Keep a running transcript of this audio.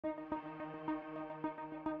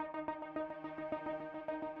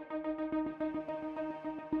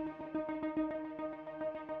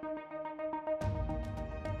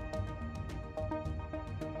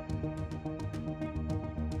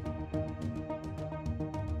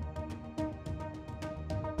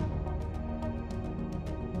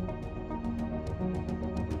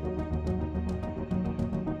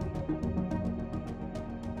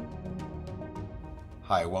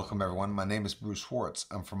Hi, welcome everyone. My name is Bruce Schwartz.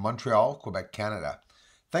 I'm from Montreal, Quebec, Canada.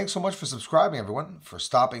 Thanks so much for subscribing, everyone, for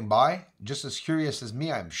stopping by. Just as curious as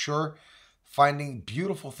me, I'm sure, finding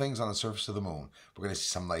beautiful things on the surface of the moon. We're going to see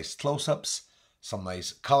some nice close-ups, some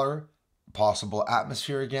nice color, possible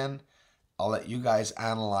atmosphere again. I'll let you guys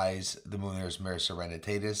analyze the moon. There's Mare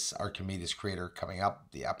Serenitatis, Archimedes crater coming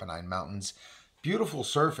up, the Apennine Mountains. Beautiful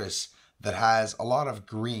surface that has a lot of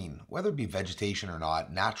green, whether it be vegetation or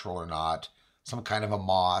not, natural or not, some kind of a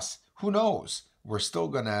moss, who knows? We're still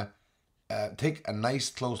going to take a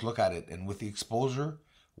nice close look at it. And with the exposure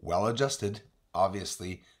well adjusted,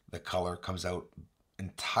 obviously the color comes out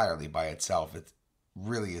entirely by itself. It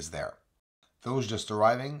really is there. Those just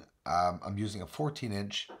arriving, I'm using a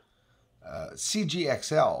 14-inch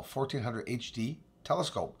CGXL 1400 HD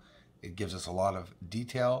telescope. It gives us a lot of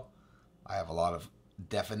detail. I have a lot of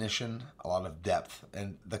definition, a lot of depth.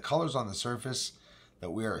 And the colors on the surface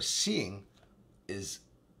that we are seeing is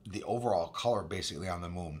the overall color basically on the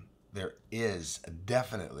moon. There is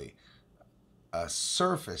definitely a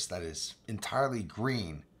surface that is entirely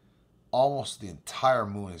green. Almost the entire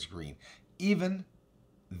moon is green. Even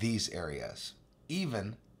these areas,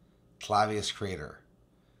 even Clavius crater.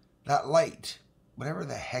 That light, whatever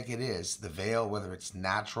the heck it is, the veil, whether it's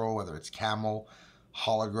natural, whether it's camo,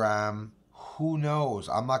 hologram, who knows?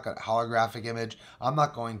 I'm not going to holographic image. I'm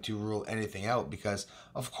not going to rule anything out because,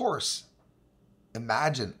 of course,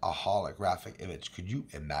 imagine a holographic image. Could you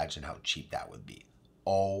imagine how cheap that would be?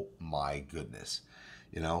 Oh my goodness.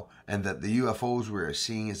 You know, and that the UFOs we're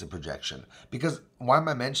seeing is a projection. Because why am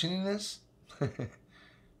I mentioning this?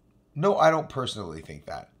 No, I don't personally think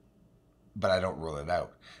that, but I don't rule it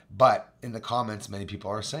out. But in the comments, many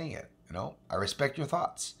people are saying it. You know, I respect your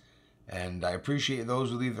thoughts, and I appreciate those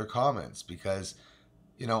who leave their comments because,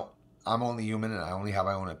 you know, I'm only human and I only have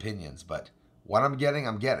my own opinions. But what I'm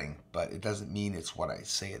getting, but it doesn't mean it's what I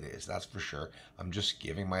say it is. That's for sure. I'm just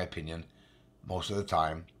giving my opinion most of the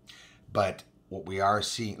time. But what we are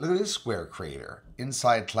seeing, look at this square crater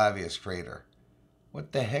inside Clavius crater.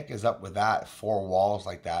 What the heck is up with that? 4 walls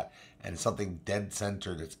like that and something dead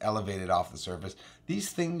center that's elevated off the surface.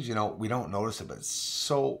 These things, you know, we don't notice it, but it's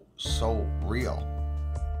so real.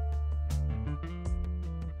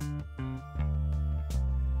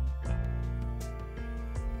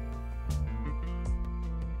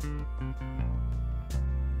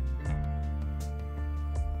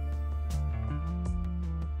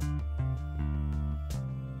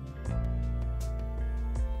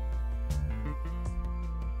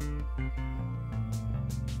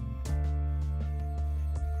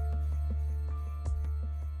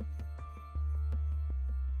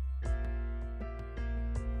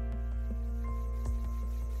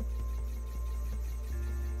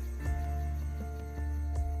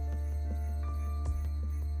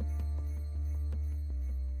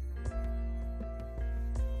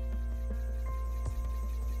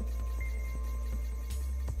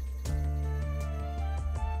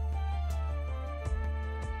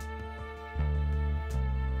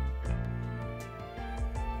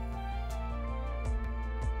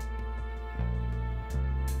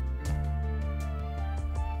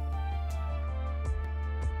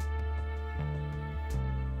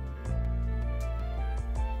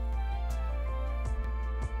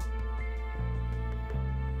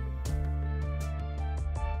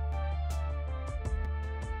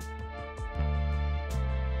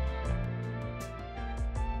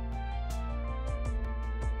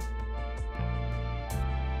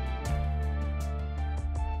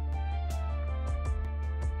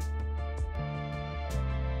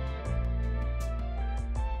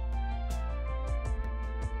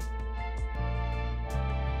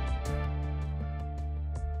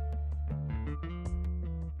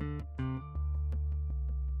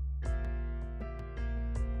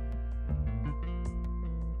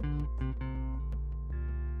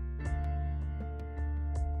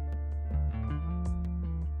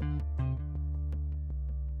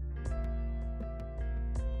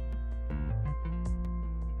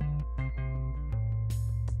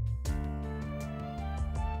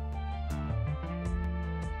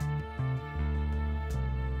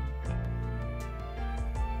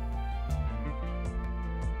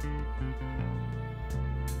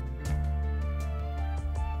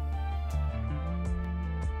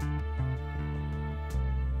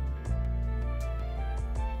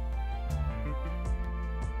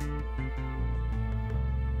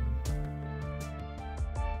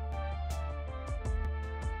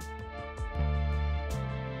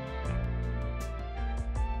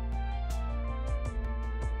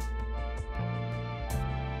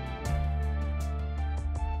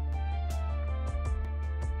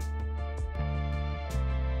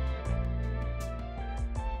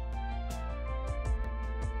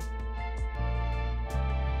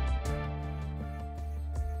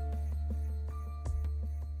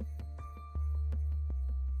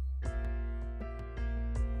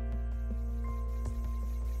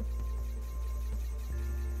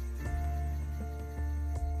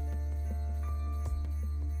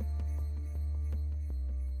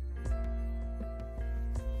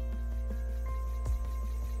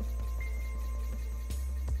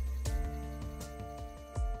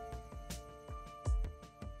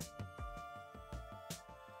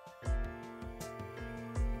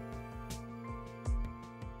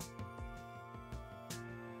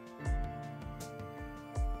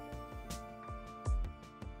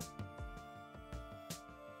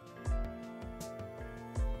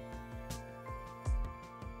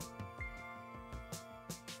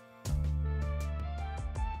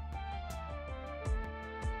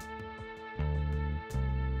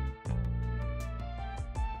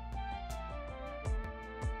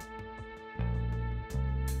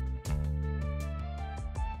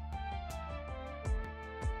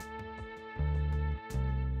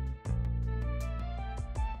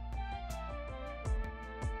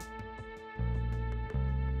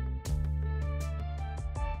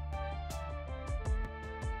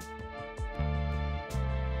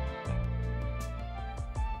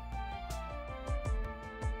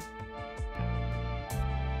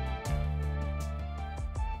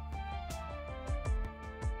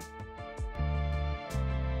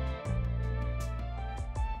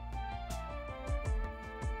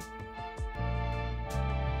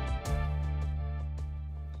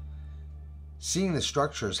 Seeing the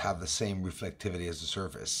structures have the same reflectivity as the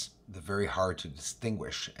surface, they're very hard to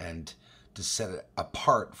distinguish and to set it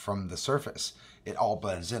apart from the surface. It all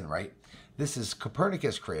blends in, right? This is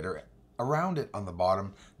Copernicus crater. Around it on the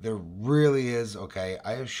bottom, there really is, okay,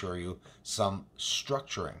 I assure you, some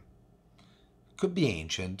structuring. Could be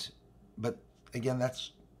ancient, but again,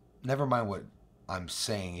 that's never mind what I'm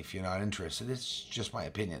saying if you're not interested. It's just my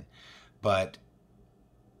opinion. But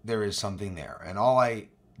there is something there. And all I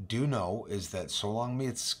do know is that so long may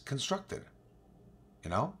it's constructed. You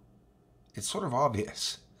know? It's sort of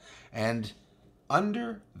obvious. And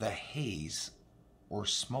under the haze or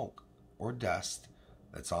smoke or dust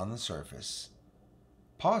that's on the surface,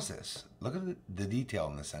 pause this. Look at the detail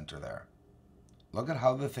in the center there. Look at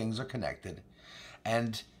how the things are connected.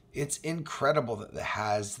 And it's incredible that it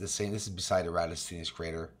has the same, this is beside Eratosthenes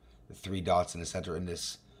crater, the 3 dots in the center, and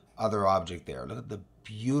this other object there. Look at the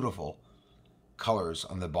beautiful colors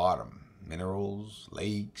on the bottom. Minerals,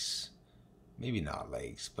 lakes, maybe not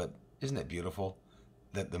lakes, but isn't it beautiful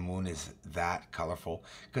that the moon is that colorful?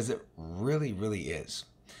 Because it really, really is.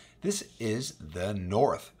 This is the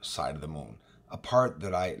north side of the moon, a part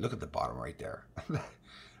that look at the bottom right there.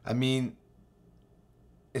 I mean,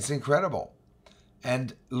 it's incredible.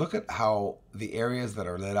 And look at how the areas that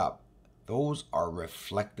are lit up, those are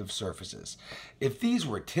reflective surfaces. If these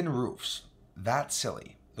were tin roofs, that's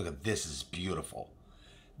silly. Look at this, is beautiful.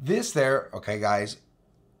 This there, okay guys,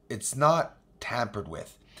 it's not tampered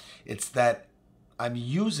with. It's that I'm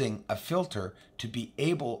using a filter to be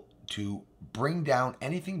able to bring down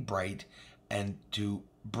anything bright and to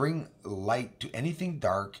bring light to anything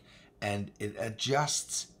dark, and it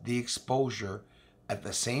adjusts the exposure at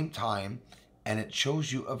the same time, and it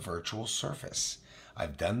shows you a virtual surface.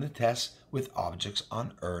 I've done the tests with objects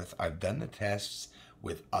on Earth. I've done the tests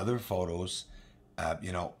with other photos.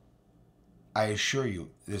 You know, I assure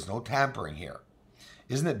you, there's no tampering here.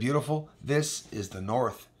 Isn't it beautiful? This is the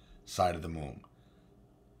north side of the moon.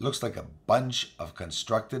 Looks like a bunch of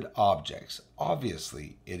constructed objects.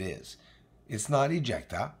 Obviously, it is. It's not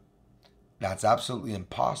ejecta. That's absolutely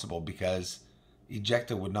impossible because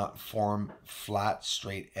ejecta would not form flat,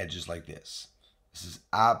 straight edges like this. This is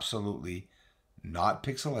absolutely not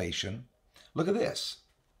pixelation. Look at this.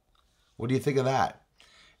 What do you think of that?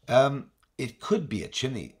 It could be a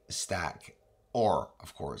chimney stack or,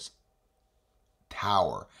 of course,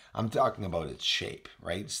 tower. I'm talking about its shape,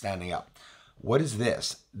 right? Standing up. What is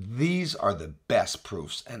this? These are the best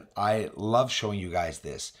proofs, and I love showing you guys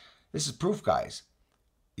this. This is proof, guys.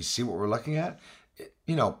 You see what we're looking at?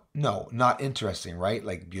 You know, no, not interesting, right?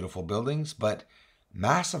 Like beautiful buildings, but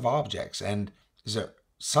massive objects. And is there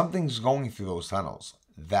something's going through those tunnels?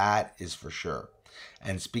 That is for sure.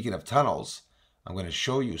 And speaking of tunnels, I'm going to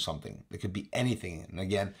show you something. It could be anything. And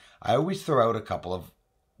again, I always throw out a couple of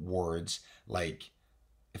words like,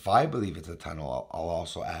 if I believe it's a tunnel, I'll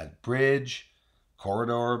also add bridge,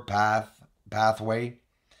 corridor, path, pathway.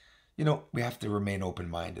 You know, we have to remain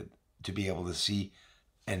open-minded to be able to see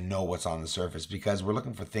and know what's on the surface, because we're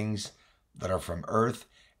looking for things that are from Earth,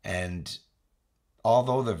 and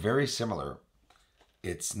although they're very similar,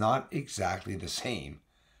 it's not exactly the same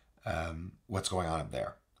what's going on up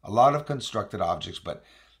there. A lot of constructed objects, but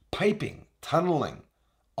piping, tunneling,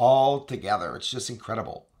 all together. It's just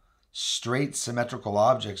incredible. Straight symmetrical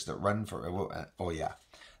objects that run for, oh yeah.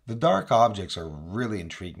 The dark objects are really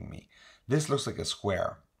intriguing me. This looks like a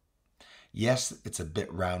square. Yes, it's a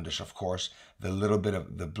bit roundish, of course. The little bit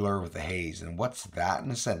of the blur with the haze. And what's that in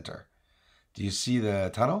the center? Do you see the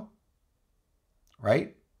tunnel?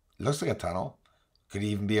 Right? It looks like a tunnel. Could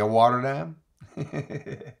even be a water dam.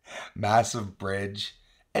 Massive bridge.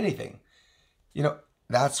 Anything. You know,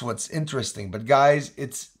 that's what's interesting. But guys,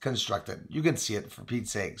 it's constructed. You can see it, for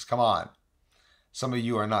Pete's sakes. Come on. Some of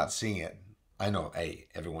you are not seeing it. I know, hey,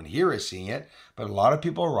 everyone here is seeing it. But a lot of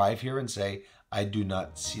people arrive here and say, I do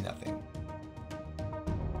not see nothing.